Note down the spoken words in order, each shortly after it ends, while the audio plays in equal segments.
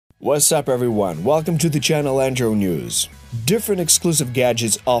What's up everyone, welcome to the channel Android News. Different exclusive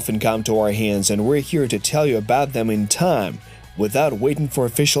gadgets often come to our hands and we're here to tell you about them in time, without waiting for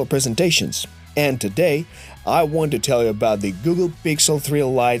official presentations. And today, I want to tell you about the Google Pixel 3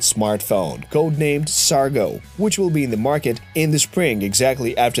 Lite smartphone, codenamed Sargo, which will be in the market in the spring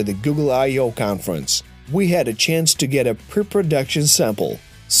exactly after the Google I/O conference. We had a chance to get a pre-production sample.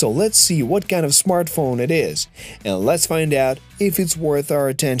 So let's see what kind of smartphone it is, and let's find out if it's worth our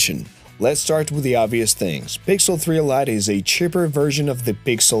attention. Let's start with the obvious things. Pixel 3 Lite is a cheaper version of the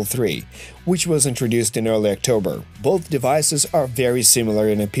Pixel 3, which was introduced in early October. Both devices are very similar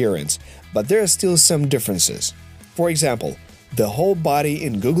in appearance, but there are still some differences. For example, the whole body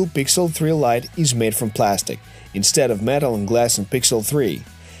in Google Pixel 3 Lite is made from plastic, instead of metal and glass in Pixel 3.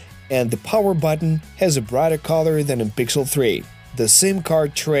 And the power button has a brighter color than in Pixel 3. The SIM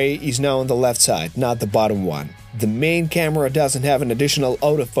card tray is now on the left side, not the bottom one. The main camera doesn't have an additional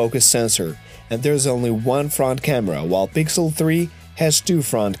autofocus sensor, and there's only one front camera, while Pixel 3 has two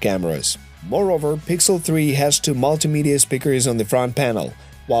front cameras. Moreover, Pixel 3 has two multimedia speakers on the front panel,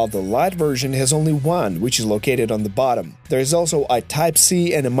 while the Lite version has only one, which is located on the bottom. There is also a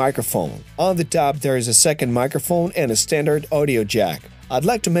Type-C and a microphone. On the top, there is a second microphone and a standard audio jack. I'd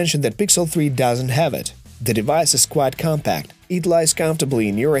like to mention that Pixel 3 doesn't have it. The device is quite compact. It lies comfortably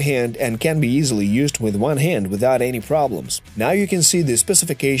in your hand and can be easily used with one hand without any problems. Now you can see the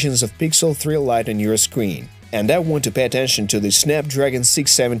specifications of Pixel 3 Lite on your screen. And I want to pay attention to the Snapdragon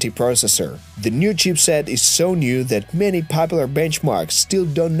 670 processor. The new chipset is so new that many popular benchmarks still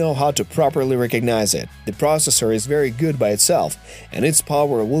don't know how to properly recognize it. The processor is very good by itself, and its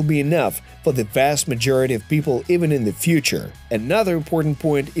power will be enough for the vast majority of people even in the future. Another important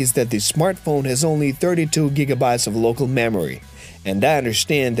point is that the smartphone has only 32 GB of local memory. And I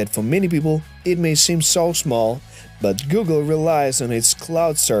understand that for many people it may seem so small, but Google relies on its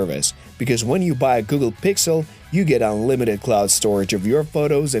cloud service, because when you buy a Google Pixel, you get unlimited cloud storage of your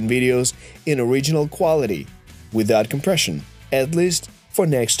photos and videos in original quality, without compression, at least for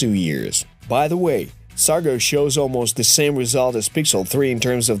next 2 years. By the way, Sargo shows almost the same result as Pixel 3 in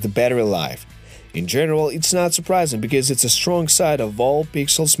terms of the battery life. In general, it's not surprising because it's a strong side of all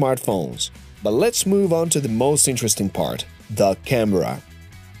Pixel smartphones. But let's move on to the most interesting part, the camera.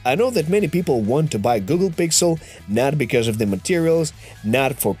 I know that many people want to buy Google Pixel not because of the materials,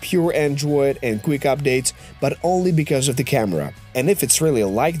 not for pure Android and quick updates, but only because of the camera. And if it's really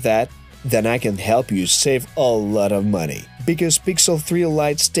like that, then I can help you save a lot of money. Because Pixel 3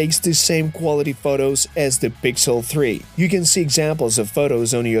 Lite takes the same quality photos as the Pixel 3. You can see examples of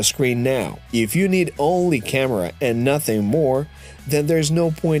photos on your screen now. If you need only camera and nothing more, then there's no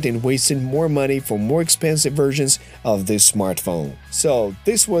point in wasting more money for more expensive versions of this smartphone. So,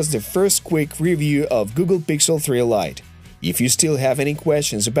 this was the first quick review of Google Pixel 3 Lite. If you still have any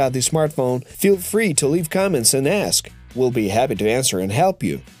questions about the smartphone, feel free to leave comments and ask. We'll be happy to answer and help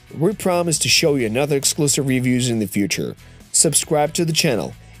you. We promise to show you another exclusive reviews in the future. Subscribe to the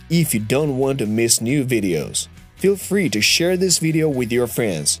channel if you don't want to miss new videos. Feel free to share this video with your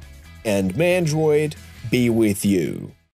friends. And may Android be with you.